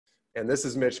And this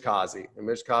is Mitch Causey. And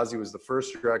Mitch Causey was the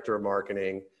first director of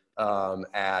marketing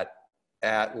at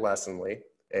Lessonly.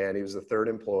 And he was the third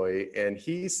employee. And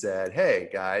he said, hey,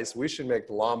 guys, we should make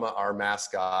the llama our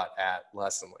mascot at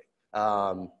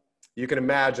Lessonly. You can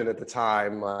imagine at the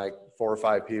time, like 4 or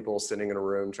 5 people sitting in a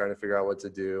room trying to figure out what to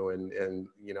do. And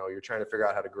you know, you're trying to figure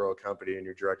out how to grow a company, and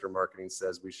your director of marketing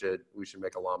says we should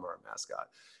make a llama our mascot.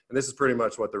 And this is pretty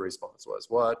much what the response was.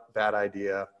 What? Bad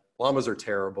idea. Llamas are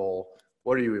terrible.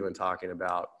 What are you even talking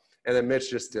about? And then Mitch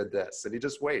just did this, and he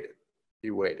just waited. He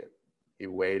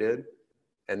waited.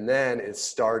 And then it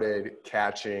started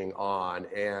catching on.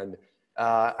 And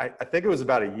I think it was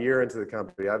about a year into the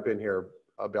company. I've been here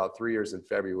about 3 years in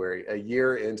February. A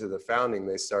year into the founding,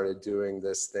 they started doing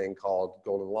this thing called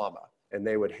Golden Llama. And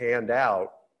they would hand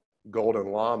out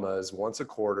Golden Llamas once a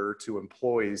quarter to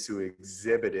employees who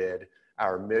exhibited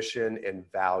our mission and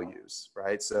values,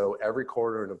 right? So every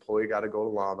quarter, an employee got a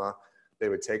Golden Llama. They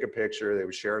would take a picture, they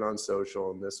would share it on social,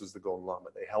 and this was the Golden Llama.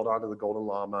 They held on to the Golden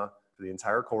Llama for the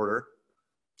entire quarter,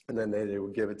 and then they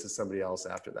would give it to somebody else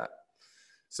after that.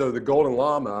 So the Golden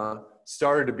Llama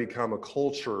started to become a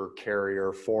culture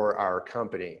carrier for our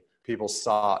company. People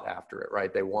sought after it,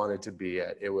 right? They wanted to be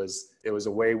it. It was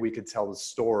a way we could tell the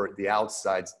story, the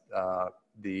outsides,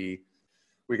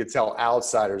 we could tell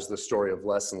outsiders the story of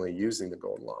Lessonly using the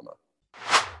Golden Llama.